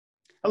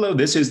Hello,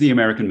 this is the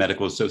American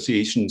Medical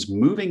Association's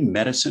Moving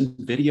Medicine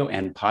video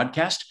and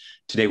podcast.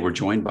 Today, we're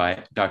joined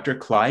by Dr.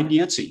 Clyde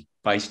Yancy,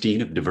 Vice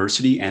Dean of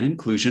Diversity and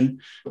Inclusion,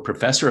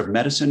 Professor of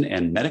Medicine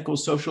and Medical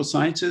Social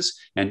Sciences,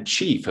 and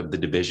Chief of the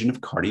Division of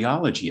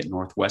Cardiology at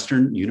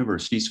Northwestern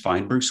University's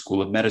Feinberg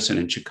School of Medicine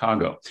in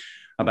Chicago,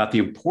 about the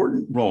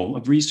important role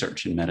of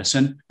research in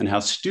medicine and how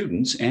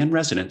students and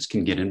residents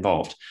can get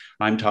involved.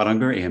 I'm Todd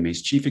Unger,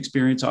 AMA's Chief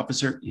Experience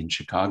Officer in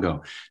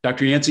Chicago.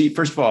 Dr. Yancy,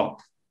 first of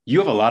all, you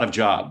have a lot of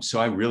jobs, so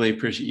I really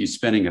appreciate you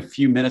spending a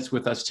few minutes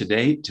with us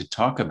today to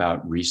talk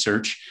about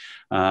research.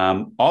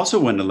 Also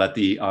wanted to let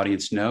the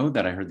audience know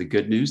that I heard the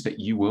good news that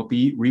you will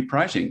be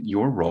reprising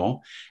your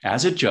role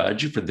as a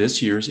judge for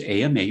this year's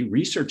AMA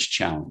Research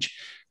Challenge,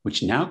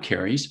 which now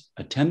carries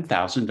a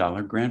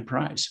 $10,000 grand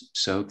prize.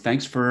 So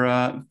thanks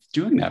for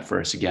doing that for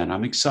us again.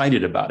 I'm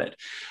excited about it.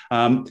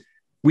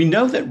 We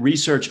know that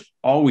research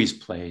always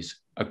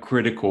plays a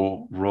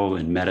critical role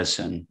in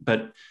medicine,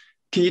 but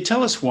can you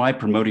tell us why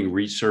promoting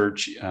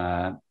research,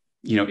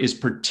 is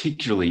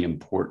particularly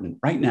important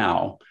right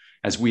now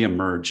as we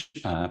emerge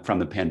from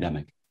the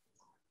pandemic?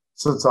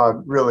 So it's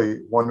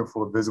really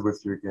wonderful to visit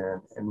with you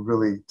again, and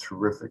really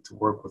terrific to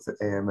work with the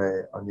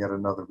AMA on yet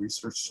another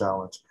research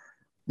challenge,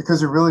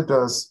 because it really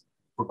does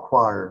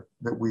require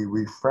that we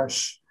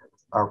refresh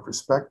our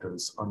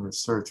perspectives on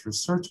research.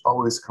 Research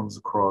always comes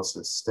across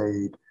as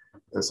staid,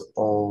 as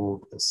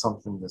old, as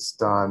something that's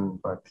done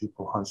by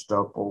people hunched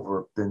up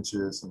over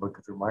benches and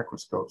looking through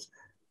microscopes,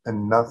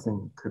 and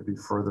nothing could be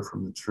further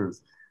from the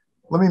truth.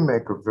 Let me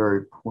make a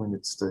very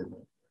pointed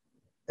statement.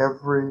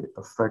 Every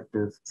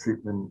effective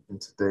treatment in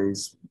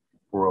today's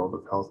world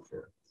of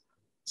healthcare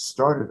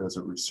started as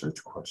a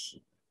research question,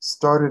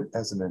 started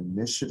as an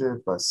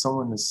initiative by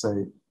someone to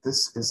say,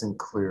 this isn't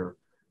clear,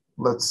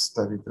 let's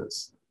study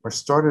this. Or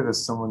started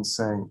as someone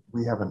saying,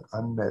 we have an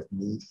unmet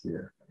need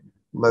here,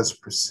 let's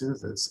pursue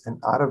this. And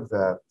out of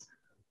that,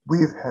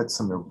 we've had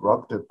some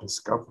eruptive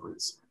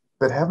discoveries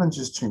that haven't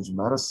just changed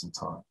medicine,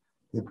 Tom,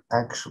 they've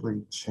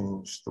actually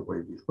changed the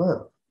way we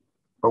live.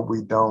 But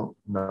we don't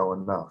know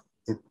enough,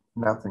 if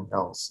nothing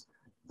else.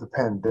 The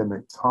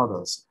pandemic taught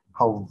us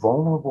how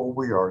vulnerable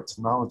we are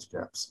to knowledge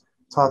gaps.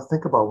 Todd,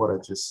 think about what I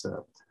just said.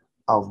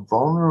 Our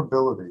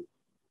vulnerability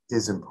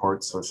is in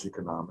part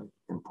socioeconomic,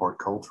 in part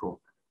cultural,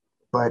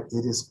 but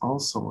it is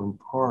also in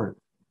part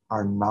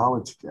our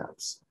knowledge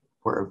gaps,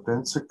 where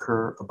events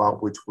occur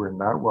about which we're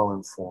not well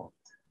informed,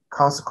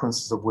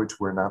 consequences of which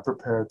we're not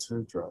prepared to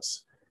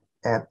address,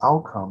 and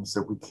outcomes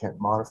that we can't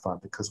modify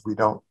because we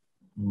don't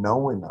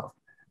know enough.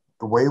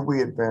 The way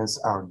we advance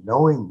our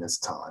knowingness,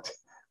 Todd,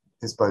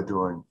 is by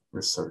doing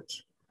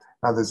research.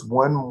 Now, there's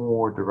one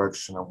more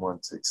direction I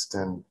want to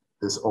extend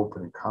this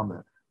opening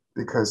comment,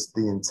 because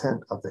the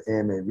intent of the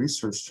AMA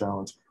Research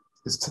Challenge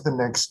is to the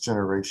next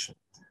generation.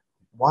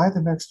 Why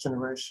the next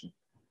generation?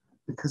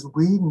 Because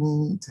we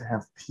need to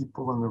have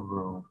people in the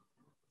room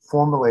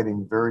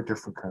formulating very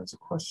different kinds of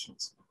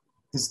questions.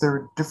 Is there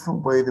a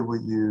different way that we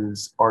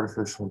use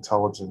artificial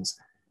intelligence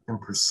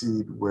and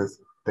proceed with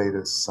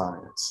data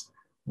science?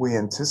 We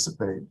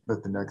anticipate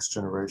that the next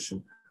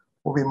generation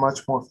will be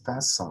much more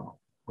facile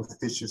with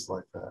issues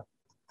like that.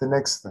 The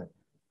next thing,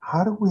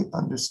 how do we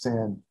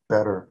understand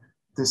better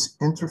this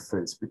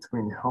interface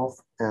between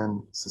health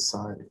and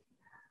society?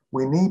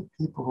 We need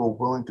people who are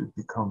willing to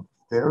become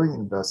very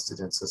invested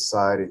in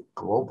society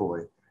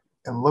globally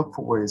and look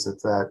for ways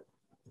that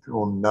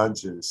will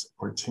nudges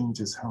or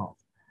changes health.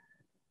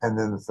 And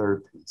then the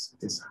third piece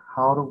is,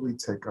 how do we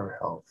take our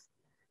health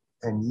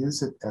and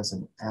use it as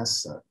an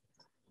asset,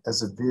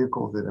 as a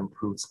vehicle that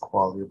improves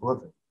quality of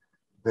living,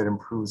 that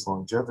improves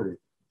longevity,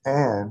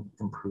 and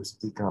improves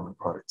economic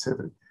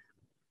productivity?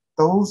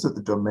 Those are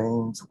the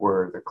domains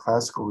where the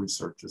classical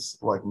researchers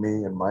like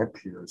me and my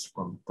peers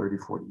from 30,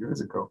 40 years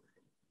ago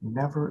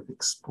never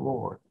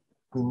explored.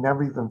 We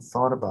never even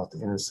thought about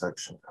the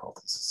intersection of health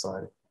and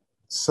society.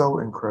 So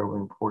incredibly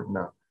important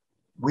now.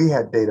 We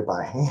had data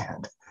by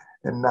hand,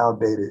 and now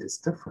data is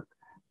different.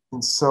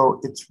 And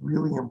so it's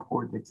really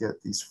important to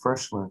get these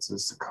fresh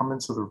lenses to come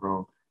into the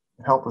room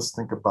and help us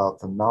think about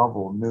the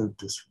novel, new,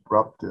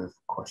 disruptive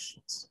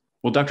questions.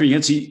 Well, Dr.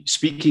 Yancy,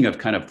 speaking of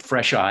kind of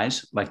fresh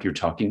eyes, like you're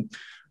talking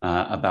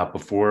about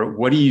before,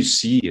 what do you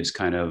see as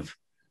kind of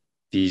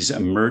these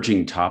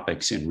emerging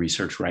topics in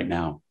research right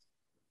now?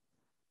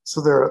 So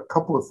there are a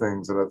couple of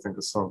things that I think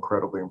are so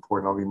incredibly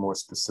important. I'll be more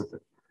specific.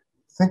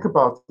 Think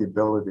about the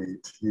ability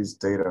to use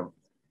data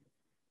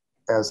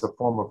as a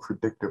form of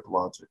predictive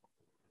logic.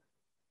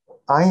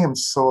 I am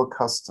so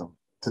accustomed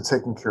to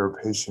taking care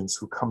of patients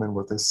who come in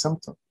with a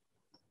symptom.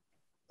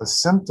 A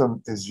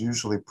symptom is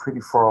usually pretty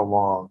far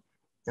along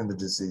in the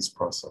disease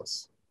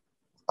process.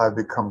 I've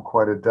become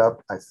quite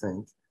adept, I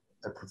think,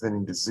 at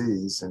preventing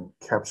disease and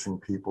capturing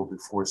people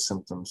before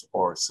symptoms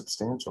are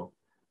substantial.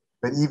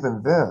 But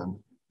even then,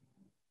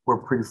 we're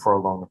pretty far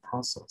along the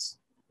process.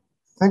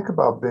 Think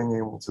about being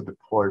able to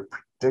deploy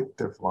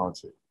predictive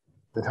logic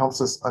that helps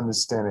us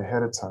understand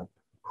ahead of time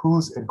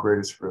who's at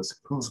greatest risk,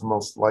 who's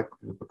most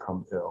likely to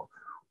become ill,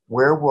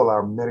 where will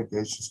our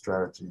mitigation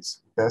strategies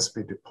best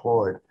be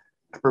deployed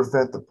to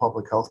prevent the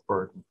public health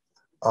burden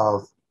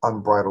of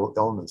unbridled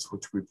illness,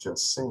 which we've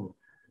just seen.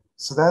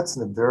 So that's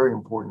a very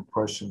important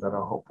question that I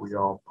hope we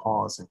all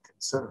pause and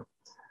consider.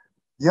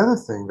 The other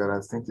thing that I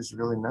think is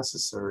really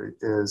necessary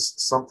is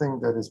something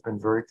that has been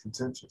very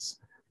contentious,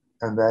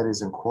 and that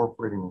is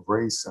incorporating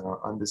race in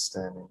our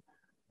understanding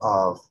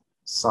of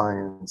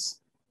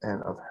science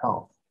and of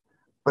health,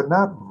 but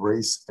not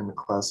race in the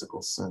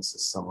classical sense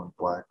as someone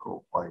Black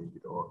or white,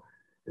 or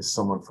is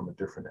someone from a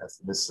different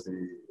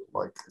ethnicity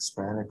like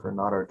Hispanic or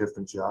not, or a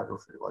different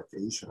geography like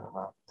Asian or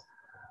not.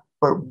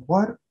 But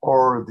what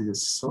are the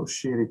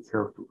associated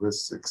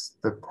characteristics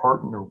that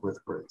partner with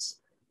race,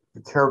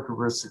 the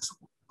characteristics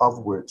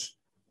of which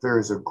there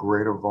is a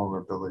greater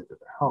vulnerability to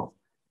health?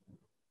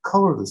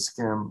 Color of the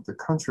skin, the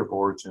country of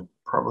origin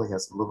probably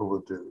has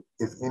little to do,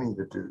 if any,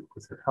 to do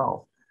with your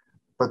health.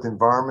 But the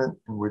environment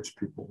in which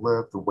people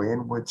live, the way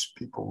in which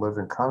people live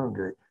and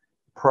congregate,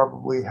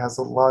 probably has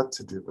a lot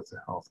to do with the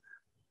health.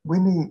 We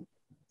need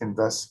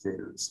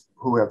investigators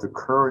who have the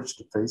courage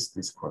to face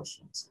these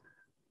questions,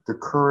 the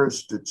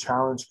courage to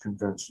challenge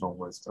conventional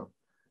wisdom,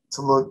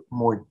 to look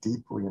more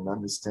deeply and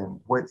understand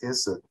what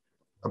is it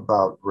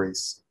about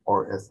race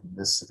or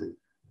ethnicity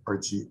or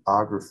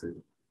geography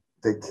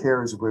that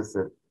carries with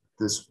it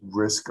this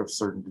risk of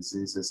certain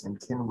diseases, and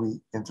can we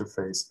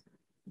interface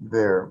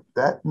there?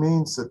 That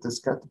means that there's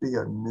got to be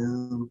a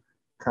new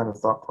kind of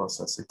thought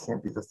process. It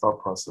can't be the thought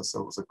process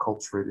that was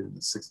acculturated in the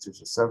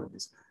 60s or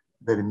 70s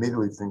that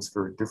immediately thinks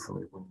very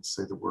differently when you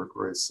say the word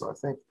race. So I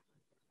think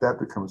that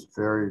becomes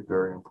very,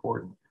 very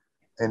important.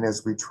 And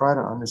as we try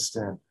to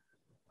understand,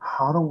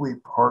 how do we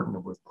partner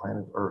with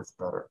planet Earth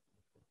better?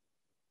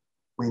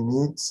 We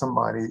need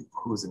somebody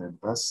who's an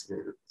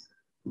investigator,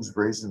 who's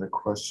raising the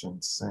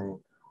question saying,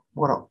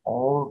 what are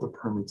all of the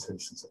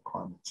permutations of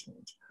climate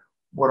change?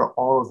 What are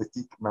all of the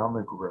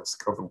economic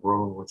risks of the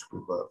world in which we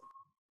live?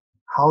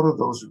 How do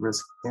those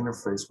risks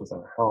interface with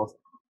our health?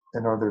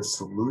 And are there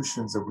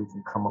solutions that we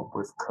can come up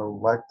with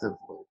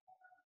collectively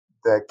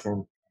that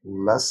can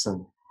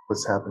lessen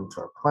what's happening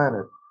to our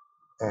planet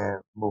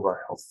and move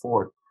our health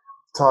forward?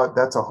 Todd,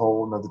 that's a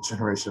whole nother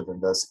generation of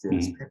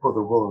investigators, people that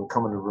are willing to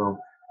come in the room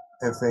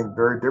and think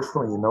very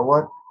differently. You know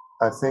what?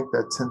 I think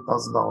that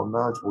 $10,000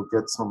 nudge will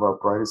get some of our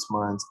brightest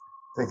minds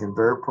thinking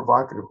very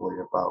provocatively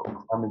about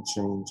climate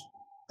change,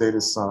 data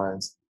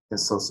science, and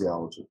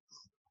sociology.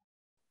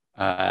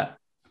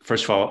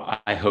 First of all,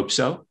 I hope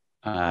so.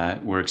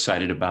 We're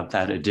excited about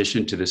that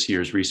addition to this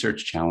year's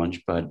research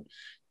challenge, but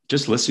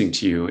just listening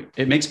to you,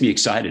 it makes me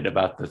excited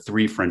about the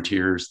three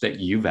frontiers that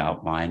you've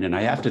outlined. And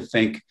I have to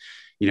think,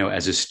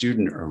 as a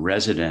student or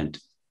resident,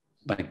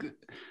 like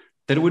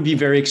that it would be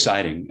very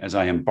exciting as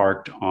I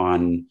embarked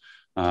on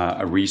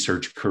a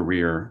research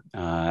career,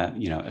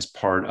 as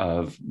part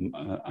of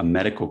a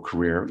medical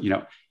career.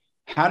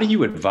 How do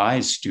you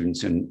advise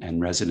students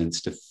and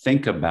residents to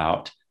think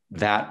about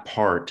that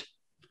part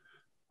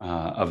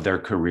of their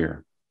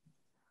career?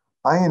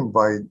 I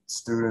invite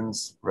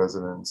students,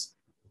 residents,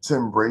 to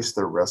embrace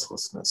their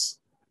restlessness,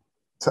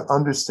 to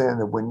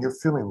understand that when you're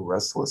feeling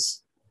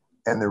restless,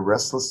 and the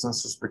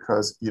restlessness is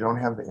because you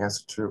don't have the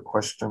answer to a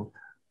question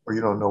or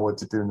you don't know what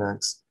to do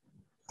next,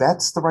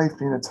 that's the right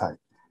phenotype.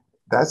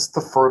 That's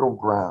the fertile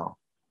ground.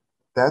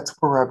 That's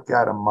where I've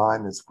got a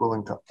mind that's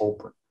willing to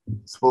open.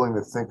 It's willing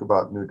to think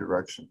about new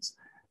directions,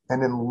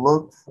 and then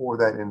look for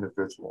that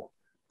individual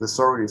that's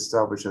already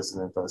established as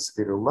an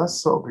investigator,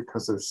 less so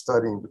because they're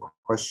studying the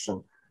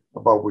question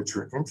about which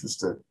you're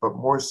interested, but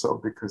more so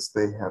because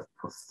they have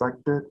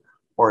perfected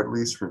or at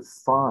least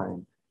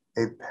refined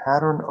a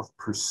pattern of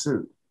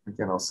pursuit.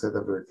 Again, I'll say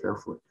that very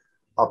carefully,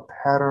 a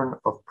pattern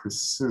of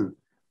pursuit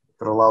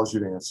that allows you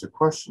to answer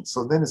questions.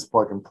 So then it's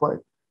plug and play.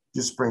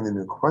 Just bring the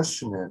new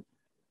question in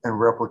and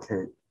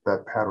replicate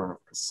that pattern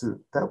of pursuit.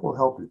 That will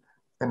help you.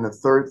 And the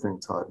third thing,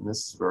 Todd, and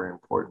this is very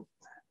important,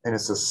 and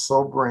it's a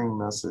sobering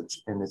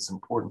message, and it's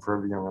important for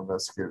every young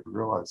investigator to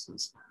realize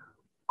this.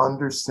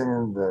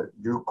 Understand that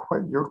your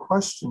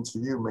question to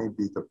you may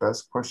be the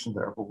best question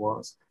there ever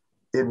was.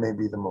 It may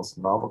be the most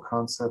novel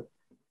concept.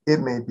 It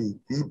may be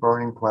the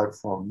burning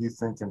platform you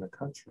think in the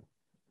country.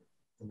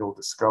 And you'll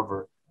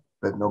discover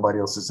that nobody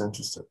else is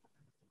interested,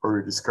 or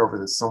you discover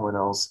that someone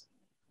else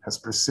has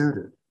pursued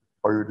it,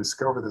 or you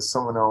discover that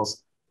someone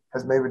else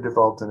has maybe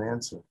developed an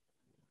answer.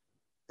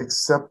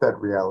 Accept that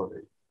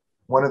reality.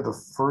 One of the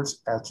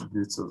first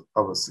attributes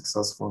of a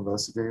successful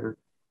investigator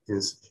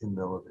is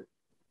humility.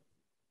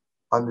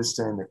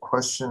 Understand that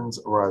questions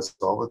arise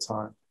all the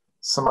time.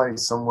 Somebody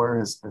somewhere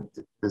has been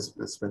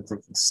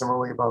thinking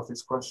similarly about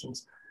these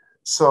questions.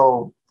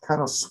 So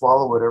kind of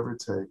swallow whatever it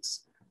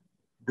takes.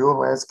 Do a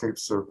landscape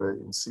survey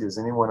and see, has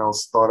anyone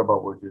else thought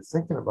about what you're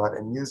thinking about,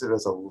 and use it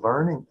as a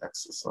learning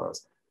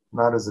exercise,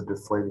 not as a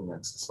deflating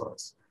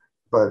exercise.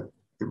 But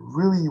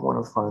really you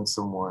want to find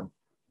someone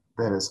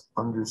that has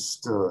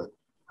understood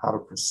how to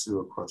pursue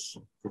a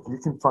question. If you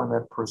can find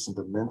that person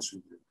to mentor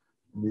you,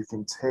 and you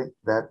can take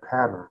that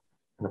pattern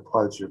and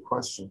apply it to your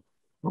question,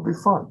 it'll be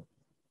fun.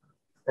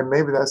 And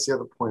maybe that's the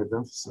other point of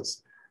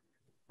emphasis.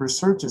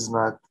 Research is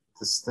not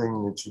this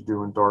thing that you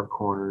do in dark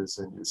corners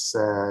and you're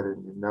sad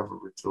and you never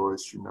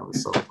rejoice, you never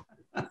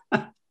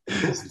celebrate.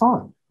 It's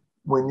fun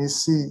when you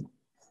see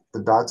the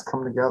dots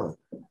come together.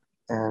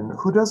 And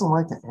who doesn't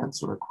like to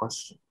answer a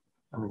question?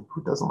 I mean,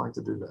 who doesn't like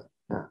to do that?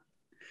 Yeah.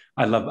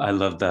 I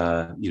love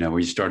the, where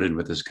you started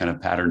with this kind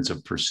of patterns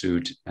of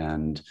pursuit.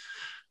 And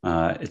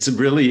it's a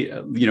really,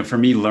 for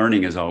me,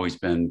 learning has always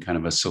been kind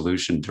of a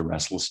solution to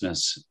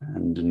restlessness.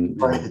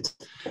 Right.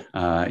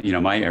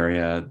 My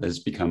area has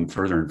become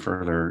further and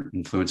further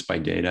influenced by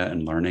data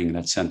and learning,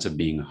 that sense of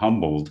being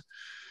humbled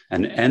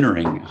and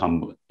entering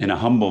in a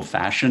humble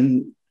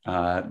fashion,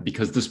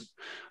 because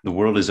the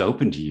world is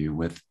open to you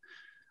with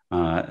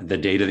the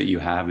data that you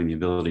have and the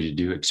ability to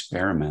do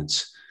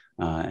experiments.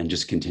 And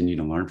just continue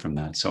to learn from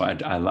that. So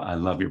I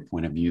love your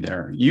point of view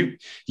there.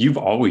 You've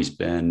always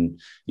been,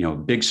 a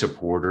big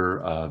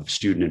supporter of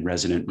student and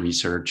resident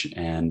research,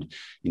 and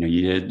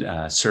you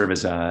did serve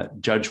as a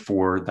judge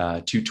for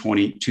the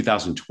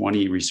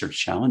 2020 Research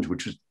Challenge,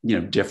 which was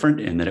different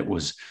in that it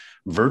was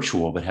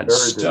virtual, but had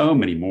so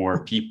many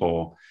more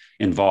people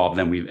involved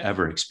than we've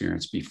ever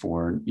experienced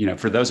before.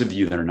 For those of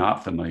you that are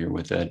not familiar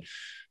with it,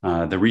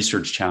 the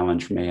Research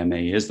Challenge from AMA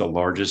is the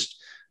largest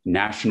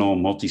national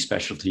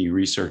multi-specialty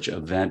research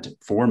event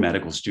for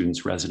medical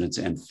students, residents,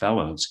 and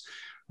fellows,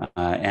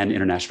 and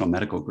international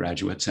medical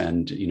graduates.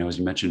 And, as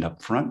you mentioned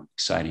up front,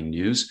 exciting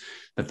news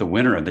that the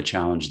winner of the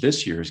challenge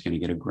this year is going to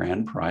get a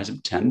grand prize of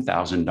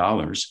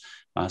 $10,000,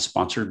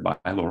 sponsored by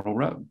Laurel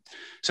Road.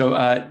 So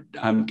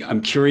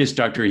I'm curious,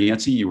 Dr.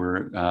 Yancy, you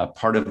were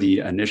part of the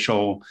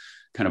initial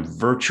kind of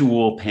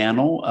virtual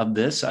panel of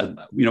this.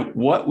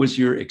 What was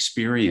your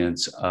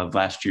experience of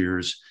last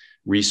year's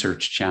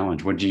Research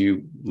Challenge? What did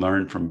you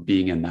learn from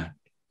being in that?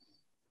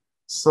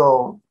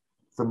 So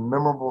the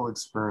memorable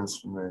experience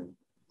for me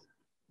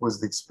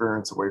was the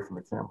experience away from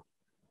the camera.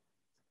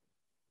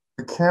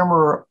 The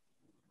camera,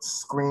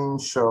 screen,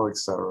 show,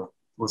 etc.,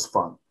 was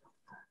fun.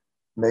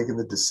 Making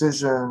the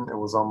decision, it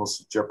was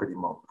almost a Jeopardy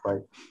moment,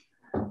 right?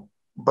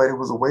 But it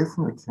was away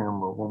from the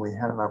camera when we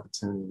had an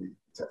opportunity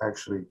to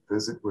actually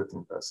visit with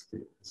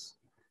investigators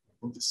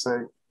and just say,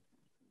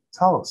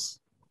 tell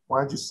us,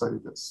 why did you study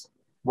this?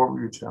 What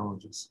were your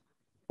challenges?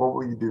 What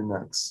will you do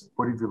next?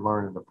 What have you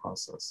learned in the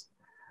process?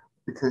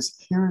 Because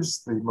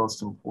here's the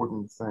most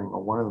important thing,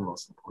 or one of the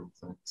most important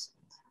things.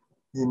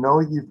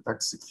 You've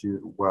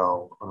executed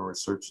well on a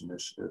research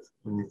initiative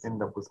when you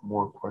end up with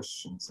more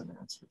questions than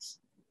answers.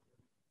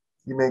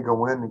 You may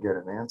go in and get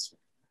an answer,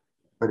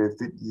 but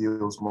if it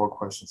yields more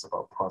questions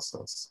about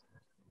process,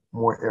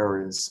 more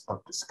areas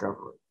of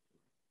discovery,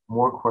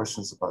 more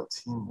questions about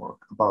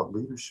teamwork, about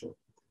leadership,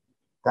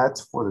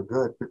 that's for the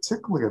good,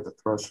 particularly at the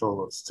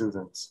threshold of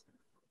students,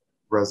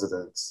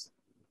 residents,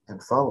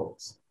 and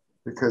fellows,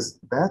 because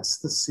that's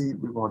the seed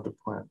we want to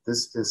plant.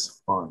 This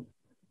is fun,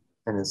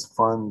 and it's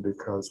fun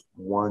because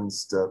one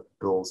step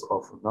builds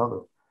off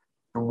another.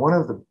 And one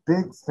of the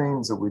big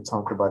themes that we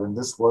talked about, and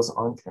this was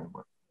on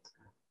camera,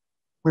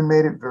 we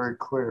made it very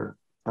clear,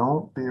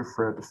 don't be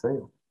afraid to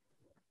fail.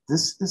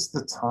 This is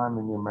the time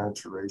in your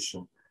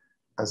maturation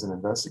as an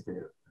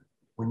investigator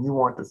when you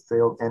want to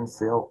fail and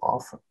fail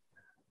often.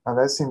 Now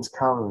that seems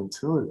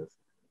counterintuitive,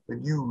 but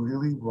you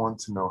really want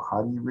to know,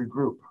 how do you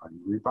regroup? How do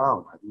you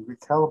rebound? How do you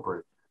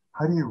recalibrate?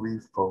 How do you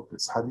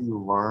refocus? How do you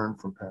learn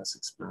from past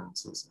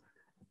experiences?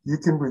 You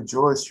can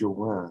rejoice your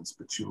wins,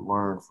 but you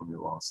learn from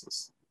your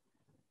losses.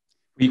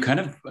 You kind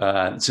of,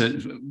 it's a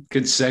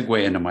good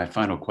segue into my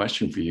final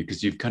question for you,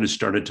 because you've kind of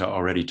started to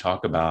already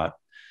talk about,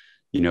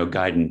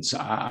 guidance.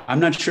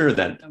 I'm not sure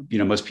that,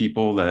 most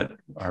people that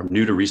are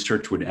new to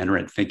research would enter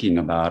it thinking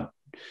about,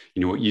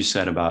 what you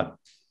said about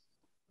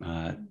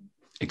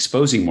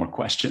exposing more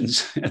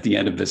questions at the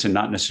end of this and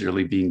not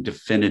necessarily being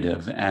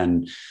definitive.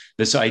 And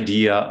this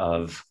idea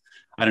of,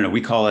 I don't know,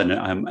 we call it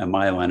in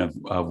my line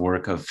of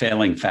work of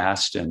failing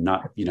fast and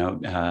not,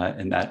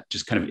 and that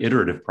just kind of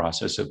iterative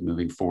process of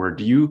moving forward.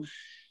 Do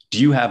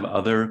you have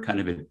other kind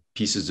of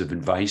pieces of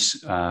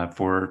advice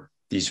for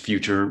these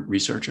future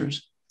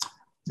researchers?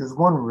 There's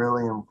one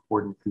really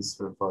important piece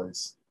of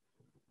advice.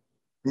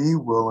 Be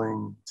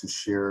willing to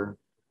share,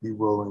 be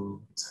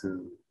willing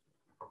to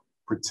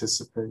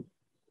participate,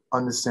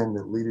 understand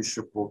that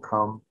leadership will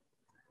come.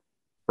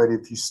 But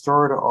if you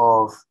start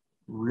off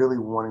really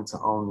wanting to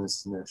own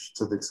this niche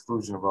to the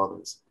exclusion of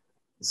others,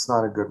 it's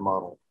not a good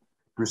model.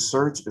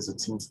 Research is a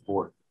team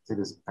sport. It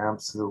is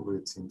absolutely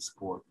a team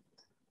sport.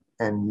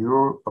 And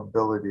your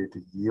ability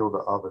to yield to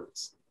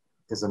others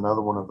is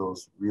another one of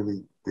those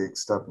really big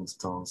stepping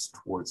stones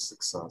towards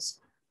success.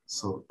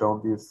 So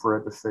don't be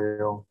afraid to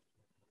fail.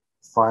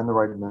 Find the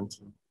right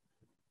mentor.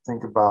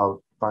 Think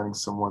about finding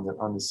someone that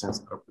understands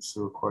how to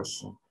pursue a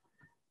question.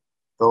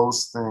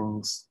 Those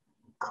things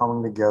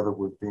coming together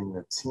with being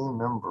a team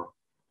member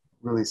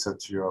really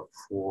sets you up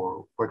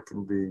for what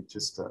can be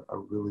just a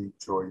really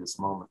joyous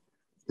moment.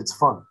 It's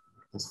fun.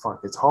 It's fun.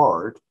 It's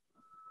hard,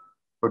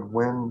 but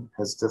when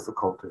has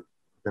difficulty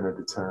been a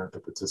deterrent to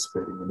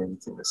participating in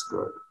anything that's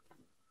good?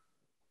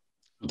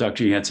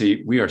 Dr.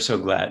 Yancy, we are so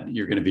glad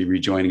you're going to be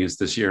rejoining us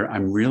this year.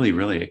 I'm really,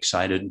 really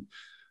excited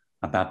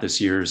about this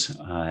year's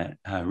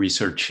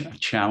research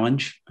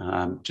challenge.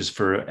 Just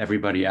for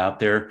everybody out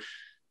there,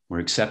 we're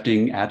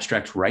accepting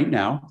abstracts right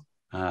now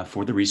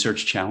for the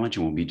research challenge,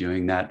 and we'll be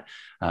doing that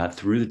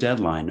through the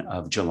deadline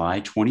of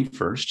July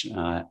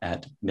 21st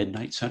at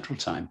midnight Central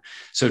Time.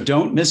 So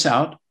don't miss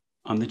out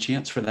on the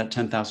chance for that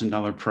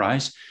 $10,000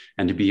 prize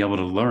and to be able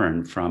to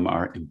learn from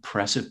our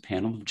impressive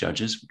panel of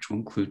judges, which will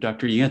include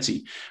Dr.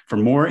 Yancy. For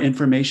more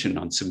information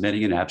on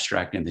submitting an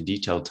abstract and the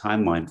detailed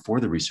timeline for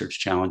the research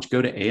challenge,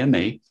 go to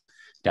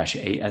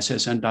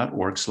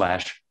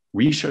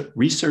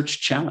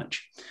ama-assn.org/research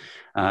challenge.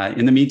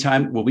 In the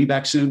meantime, we'll be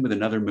back soon with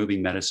another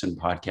Moving Medicine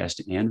podcast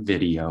and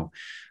video.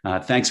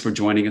 Thanks for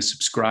joining us.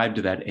 Subscribe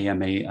to that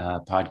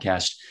AMA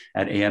podcast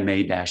at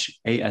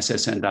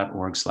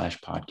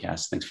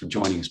ama-assn.org/podcast. Thanks for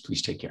joining us.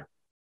 Please take care.